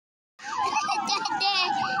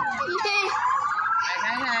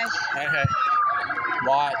Hey, hey.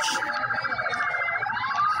 Watch.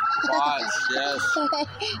 Watch, yes.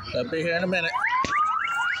 They'll be here in a minute.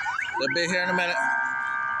 They'll be here in a minute.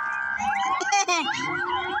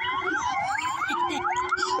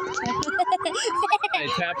 Hey,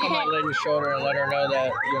 tap on that lady's shoulder and let her know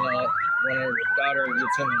that, you know, when her daughter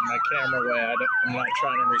gets in my camera way, I'm not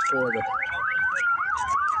trying to record her.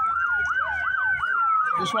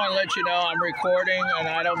 Just want to let you know I'm recording, and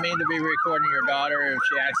I don't mean to be recording your daughter if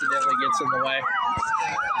she accidentally gets in the way.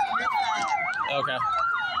 Okay.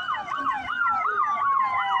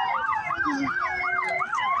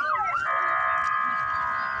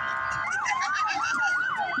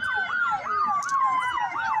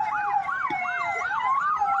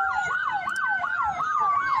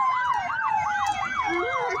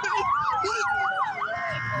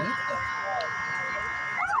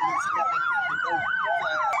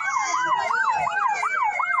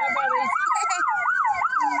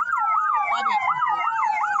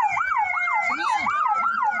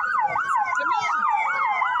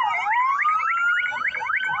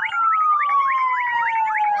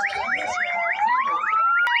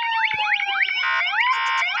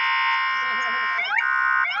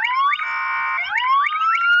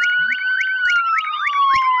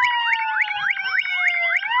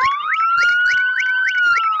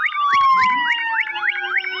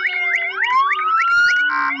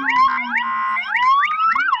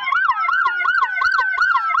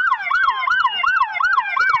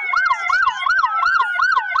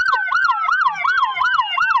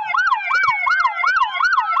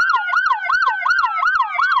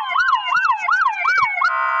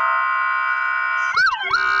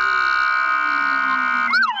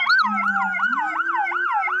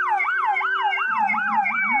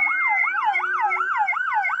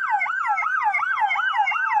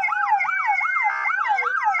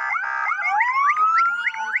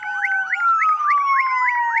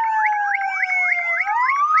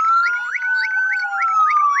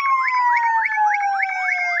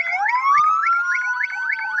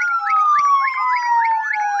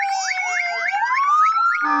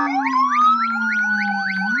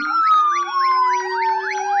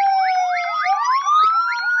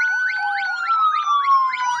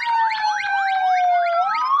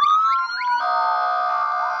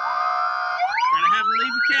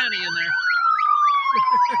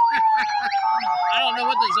 I don't know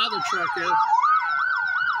what this other truck is.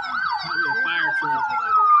 Might be a fire truck.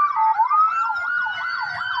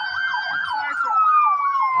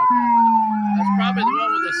 Okay. That's probably the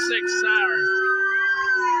one with the 6 siren.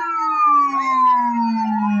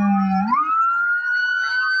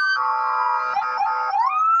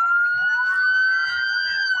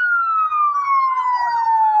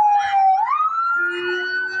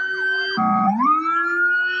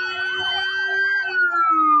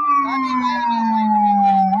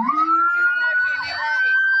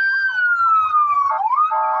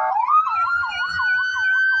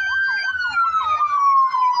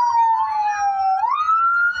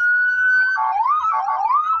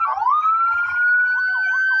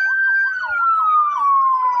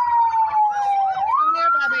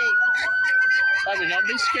 Baby, don't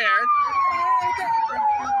be scared.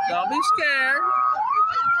 Don't be scared.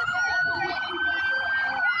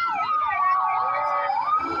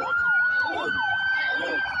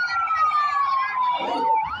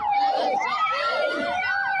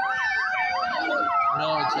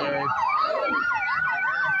 Military.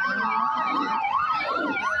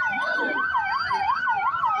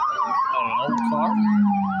 An old car.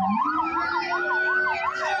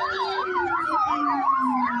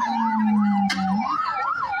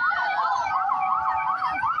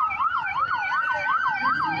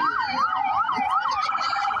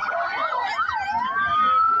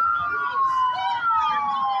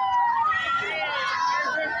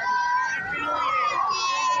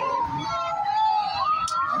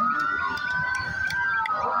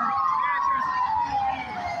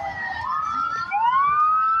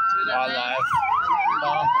 Wildlife.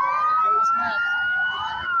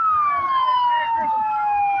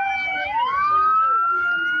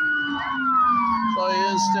 So he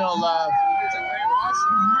is still alive. He's a grand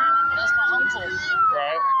marshal. That's my uncle.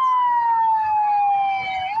 Right.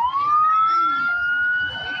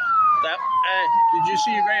 That, hey, did you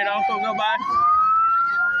see your great uncle go by?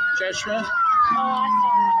 Judge Smith? Oh, I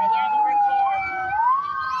saw him right there in the red car.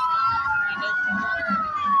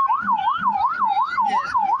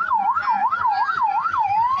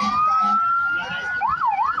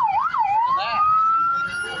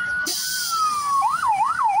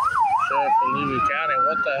 Sheriff of Levy County,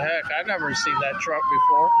 what the heck? I've never seen that truck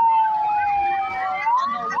before.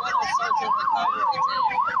 know what a social recovery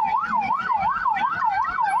team.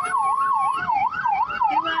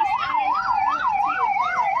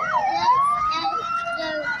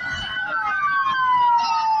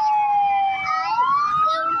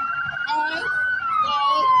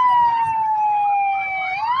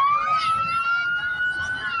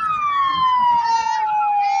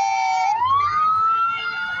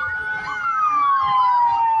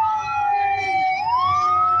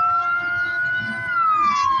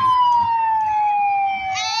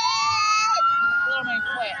 I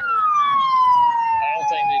don't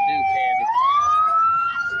think they do candy.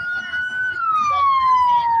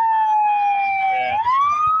 Yeah.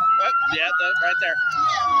 Oh, yeah, right there.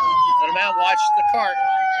 Let them out. Watch the cart.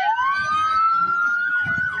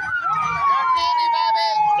 Candy, Bobby.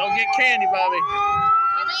 Don't get candy, Bobby.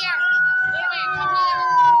 Come here. Bobby, come here.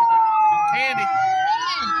 Candy.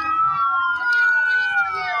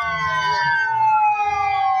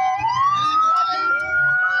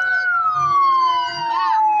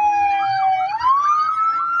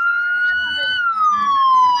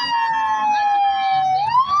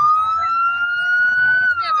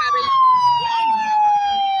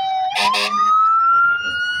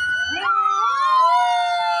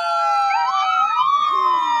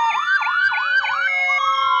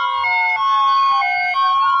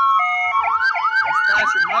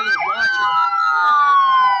 Your mother's watching.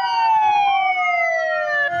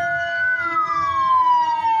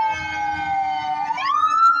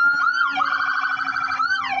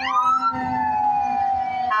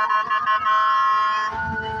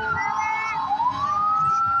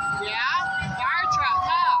 Yeah? Fire truck,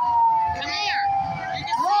 huh? Come here. You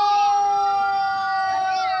can see.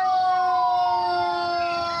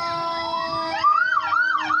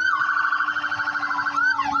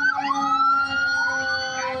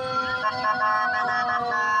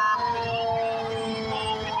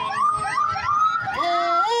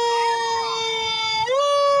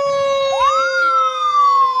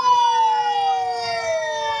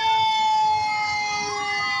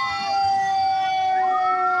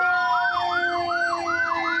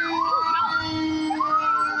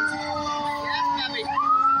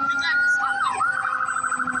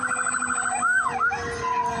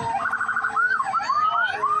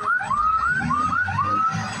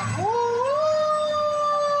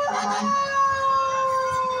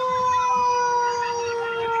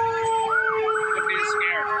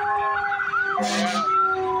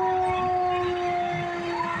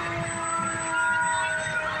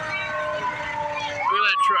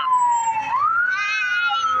 Truck.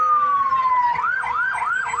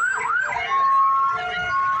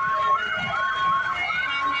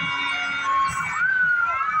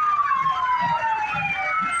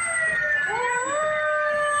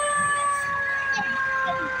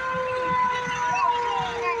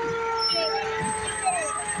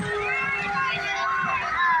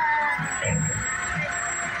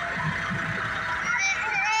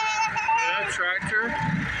 Yeah, tractor.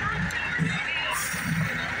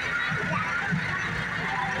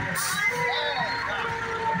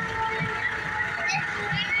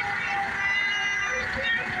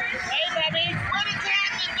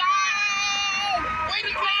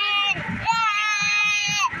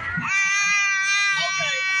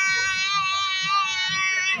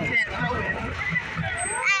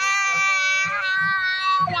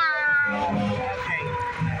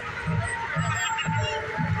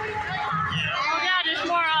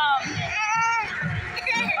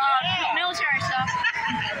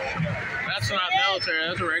 That's not military,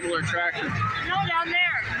 that's a regular tractor. No, down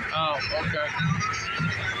there. Oh, okay.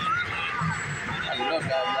 I love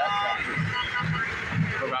that tractor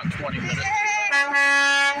for about 20 minutes.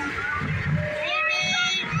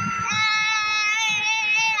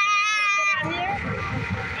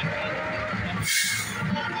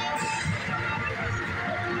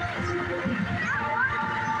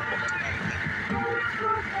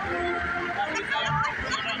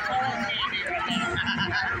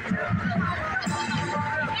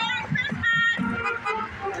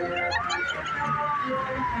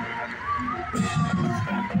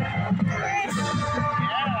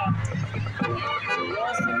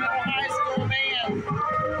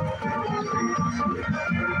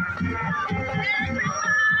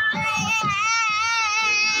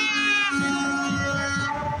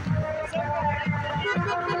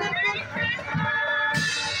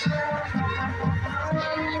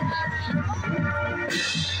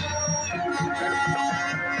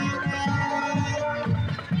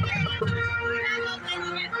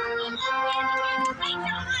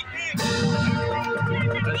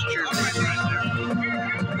 That's true. Right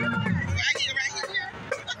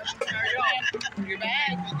there. your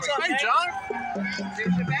bag. Hey, John.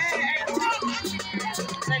 Here's your bag.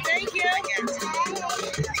 Say thank you.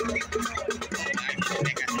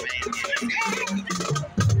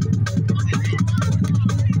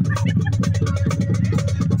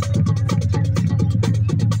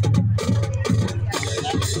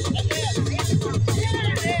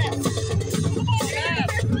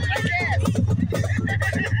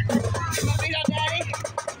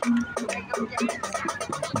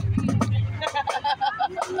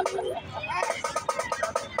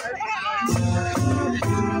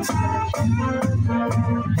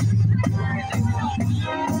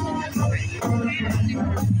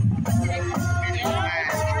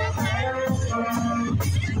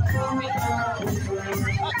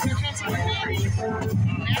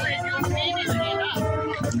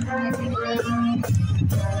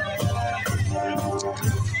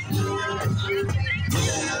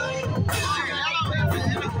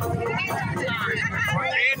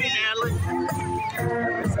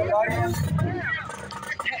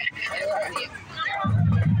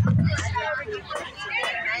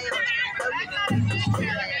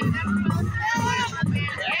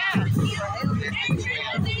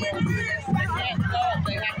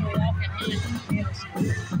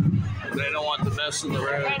 They don't want the mess in the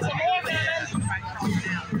road. Got some more coming.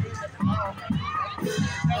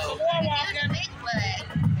 Got some more walking.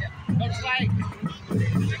 Looks like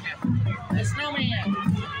a snowman.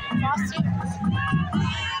 Frosty.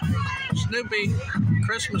 Snoopy,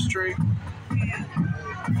 Christmas tree.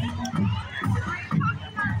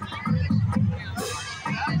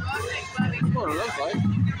 What it looks like.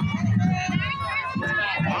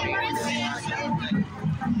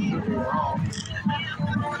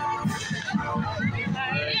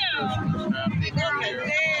 Look at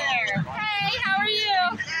there. Hey, how are you?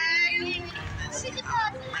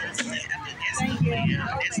 Thank you.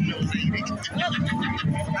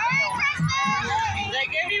 They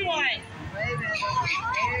give you one.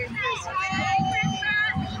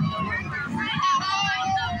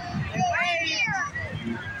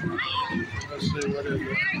 Let's see, what is it?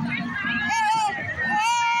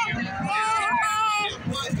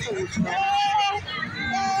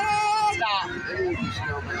 Stop. Trying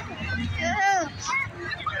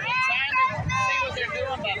to see what they're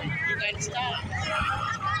doing, but you got to stop.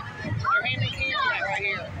 They're handing candy out right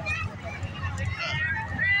here.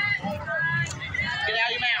 Get out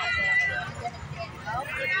of your mouth.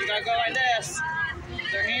 You gotta go like this.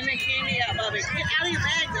 They're handing candy out, Bubby. Get out of your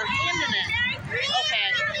bag. They're handing it. Okay.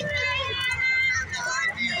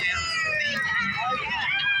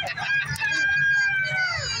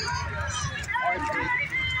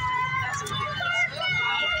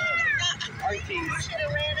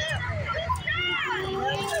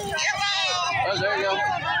 Oh, there you go.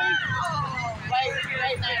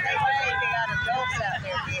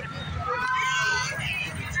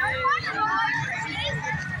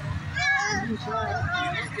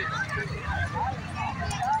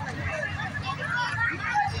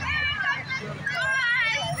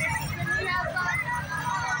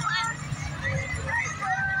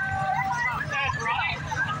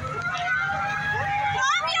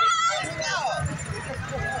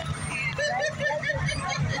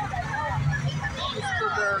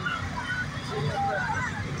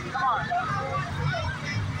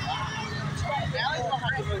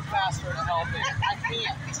 Faster to help it. I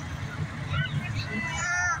can't.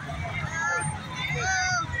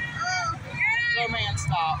 Go, man,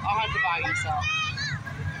 stop. I'll have to buy you some.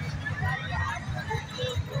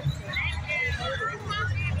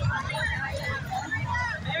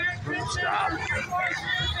 Stop.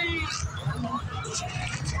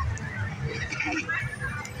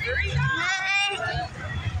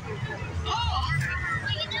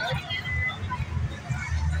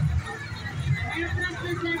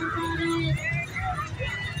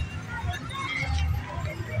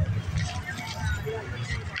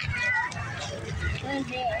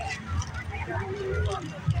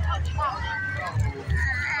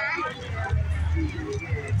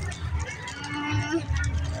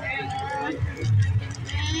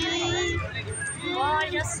 Well, I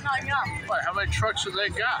guess it's not enough. What, how many trucks have they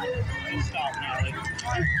got? Stop now.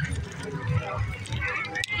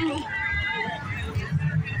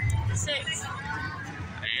 6.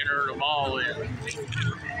 They entered them all in.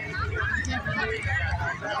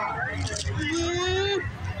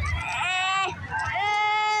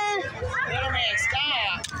 Little man,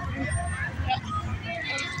 stop.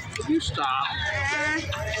 You stop.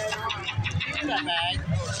 In that bag.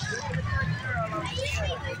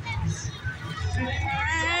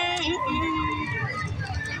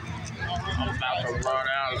 I'm about to run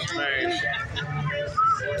out of space.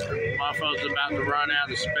 My Alpha's about to run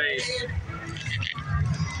out of space.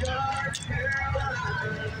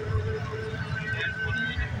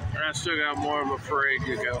 I still got more of a parade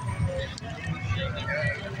to go.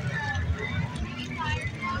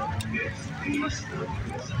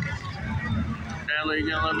 Natalie, you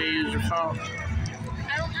gonna let me use your phone?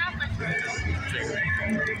 I don't have my phone.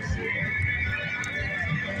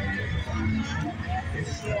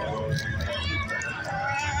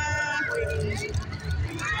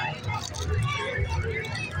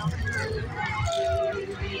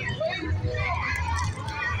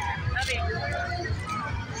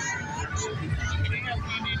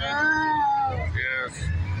 Yes.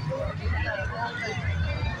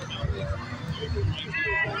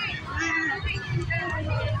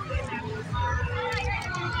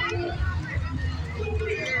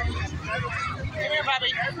 Come here,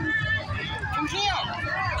 Bobby. Come here.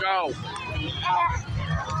 Go.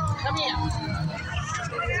 Come here.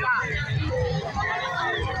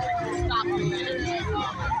 Stop.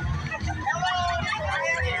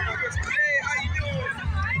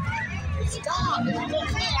 Stop. If you don't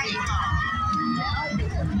say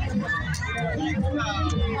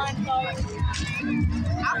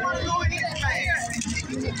I want to go in here.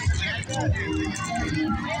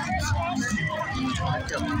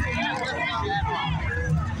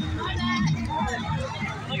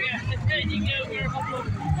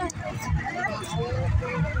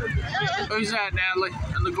 Who's that, Natalie?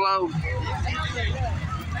 In the globe.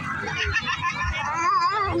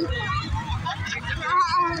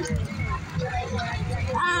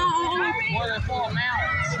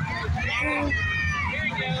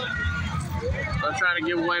 They're trying to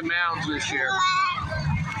give away mountains this year.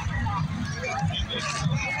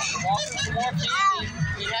 Walking more candy.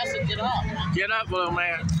 He has to get up. Get up, little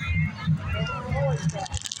man.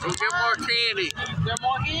 We'll get more candy. Is there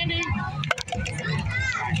more candy?